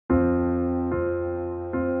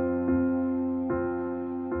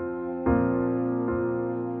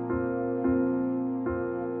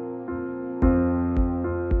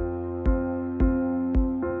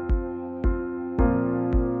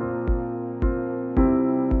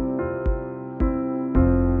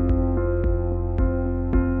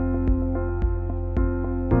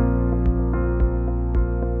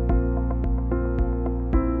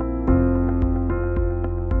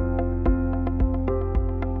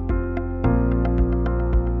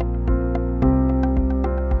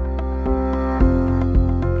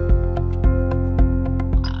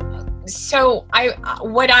So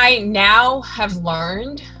what I now have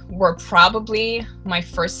learned were probably my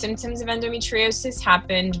first symptoms of endometriosis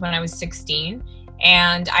happened when I was 16,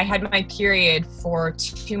 and I had my period for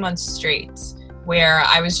 2 months straight where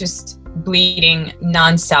I was just bleeding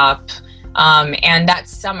nonstop. And that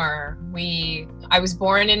summer, I was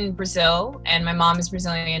born in Brazil, and my mom is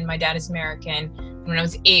Brazilian, my dad is American. When I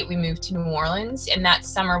was 8, we moved to New Orleans, and that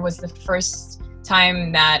summer was the first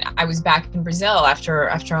time that I was back in Brazil after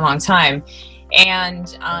a long time.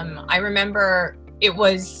 And I remember it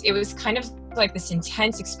was kind of like this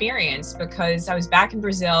intense experience because I was back in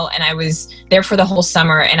Brazil and I was there for the whole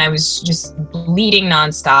summer and I was just bleeding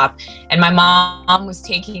nonstop. And my mom was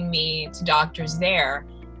taking me to doctors there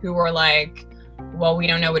who were like, well, we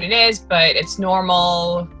don't know what it is, but it's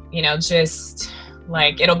normal, just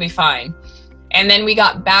like, it'll be fine. And then we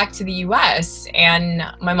got back to the US and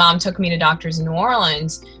my mom took me to doctors in New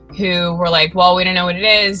Orleans who were like, well, we don't know what it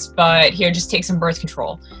is, but here, just take some birth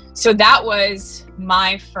control. So that was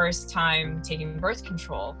my first time taking birth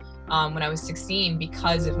control when I was 16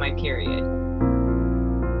 because of my period.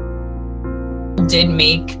 Did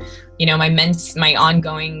make, my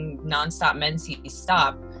ongoing nonstop menses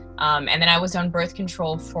stop. And then I was on birth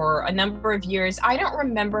control for a number of years. I don't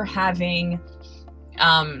remember having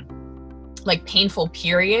like painful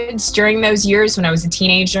periods during those years when I was a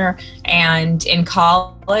teenager and in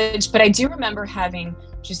college, but I do remember having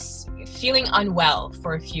just feeling unwell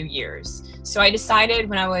for a few years. So I decided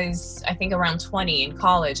when I was, I think around 20 in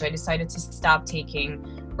college, I decided to stop taking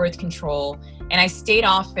birth control, and I stayed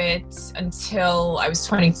off it until I was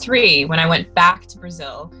 23 when I went back to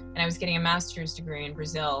Brazil and I was getting a master's degree in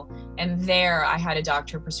Brazil. And there I had a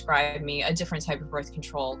doctor prescribe me a different type of birth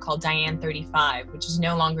control called Diane 35, which is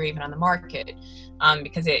no longer even on the market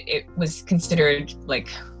because it was considered like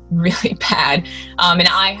really bad. And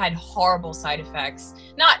I had horrible side effects.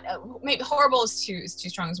 Not maybe horrible is too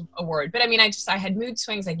strong a word, but I mean, I had mood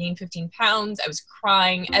swings. I gained 15 pounds. I was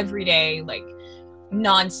crying every day, like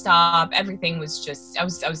nonstop. Everything was just, I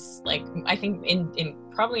was like, I think in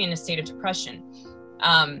probably in a state of depression.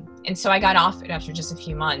 And so I got off it after just a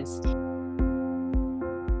few months.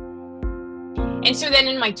 And so then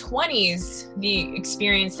in my 20s, the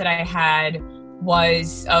experience that I had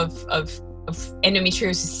was of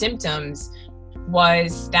endometriosis symptoms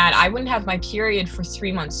was that I wouldn't have my period for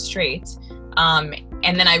 3 months straight. And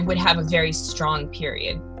then I would have a very strong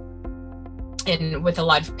period and with a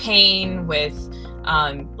lot of pain, with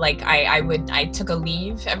I took a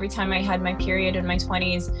leave every time I had my period in my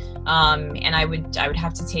 20s. And I would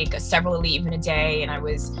have to take several leave in a day. And I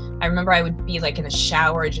remember I would be like in the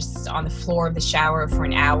shower, just on the floor of the shower for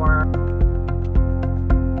an hour.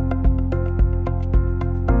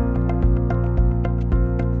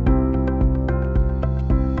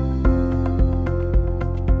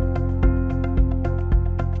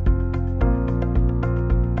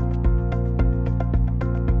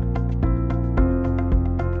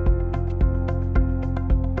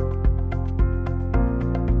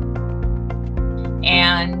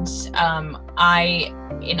 And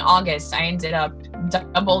in August, I ended up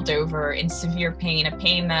doubled over in severe pain, a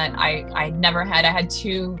pain that I'd never had. I had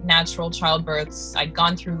 2 natural childbirths. I'd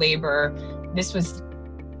gone through labor. This was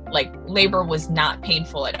like, labor was not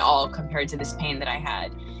painful at all compared to this pain that I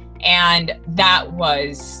had. And that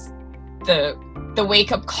was the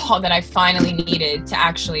wake-up call that I finally needed to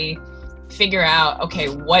actually figure out, okay,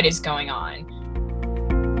 what is going on?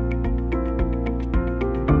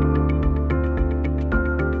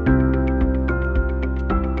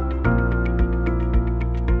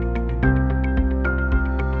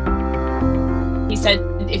 He said,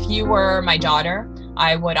 if you were my daughter,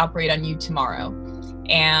 I would operate on you tomorrow.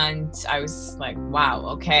 And I was like, wow,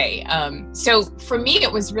 okay. So for me,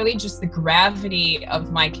 it was really just the gravity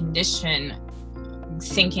of my condition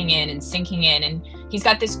sinking in. And he's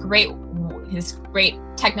got this great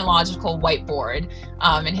technological whiteboard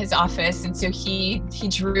in his office. And so he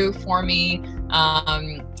drew for me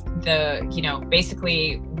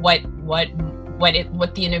basically what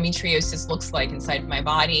the endometriosis looks like inside my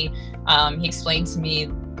body. He explained to me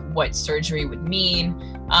what surgery would mean.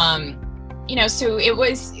 So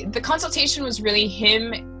the consultation was really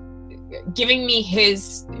him giving me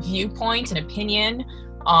his viewpoint and opinion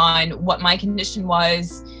on what my condition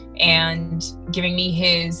was and giving me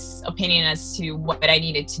his opinion as to what I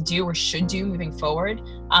needed to do or should do moving forward.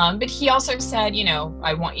 But he also said,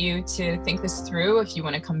 I want you to think this through if you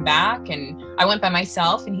want to come back. And I went by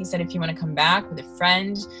myself, and he said, if you want to come back with a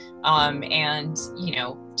friend and,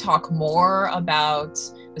 talk more about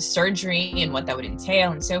the surgery and what that would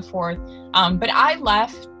entail and so forth. But I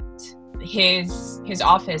left his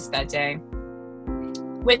office that day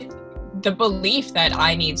with the belief that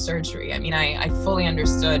I need surgery. I mean, I fully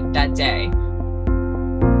understood that day.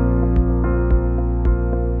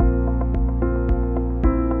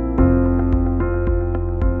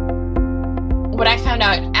 What I found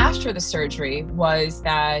out after the surgery was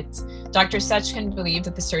that Dr. Sechkin believed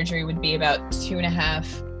that the surgery would be about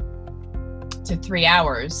 2.5 to 3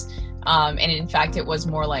 hours. And in fact, it was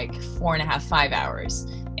more like 4.5, 5 hours.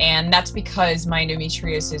 And that's because my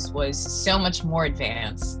endometriosis was so much more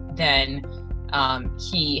advanced than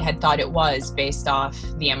he had thought it was based off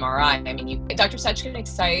the MRI. I mean, Dr. Sechkin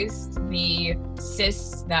excised the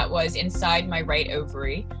cyst that was inside my right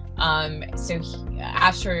ovary. So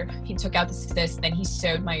after he took out the cyst, then he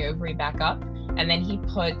sewed my ovary back up, and then he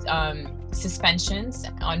put suspensions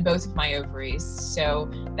on both of my ovaries, so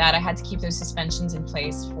that I had to keep those suspensions in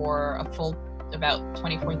place for a full about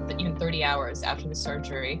 24, even 30 hours after the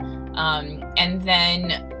surgery. And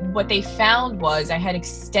then what they found was I had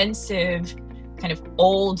extensive kind of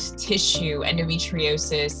old tissue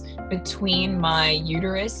endometriosis between my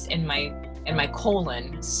uterus and my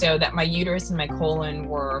colon, so that my uterus and my colon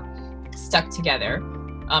were stuck together.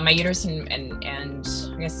 My uterus and I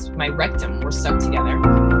guess my rectum were stuck together.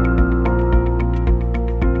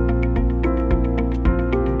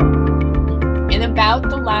 In about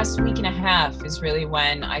the last week and a half is really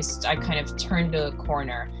when I kind of turned a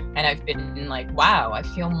corner, and I've been like, wow, I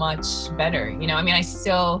feel much better. You know, I mean, I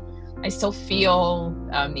still feel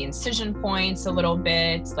the incision points a little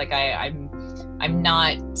bit. Like I'm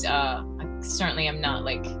not, certainly I'm not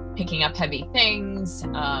like picking up heavy things.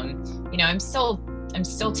 You know, I'm still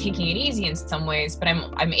taking it easy in some ways, but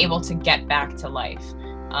I'm able to get back to life.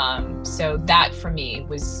 So that for me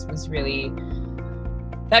was really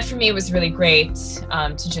great,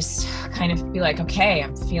 to just kind of be like, okay,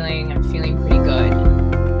 I'm feeling pretty good.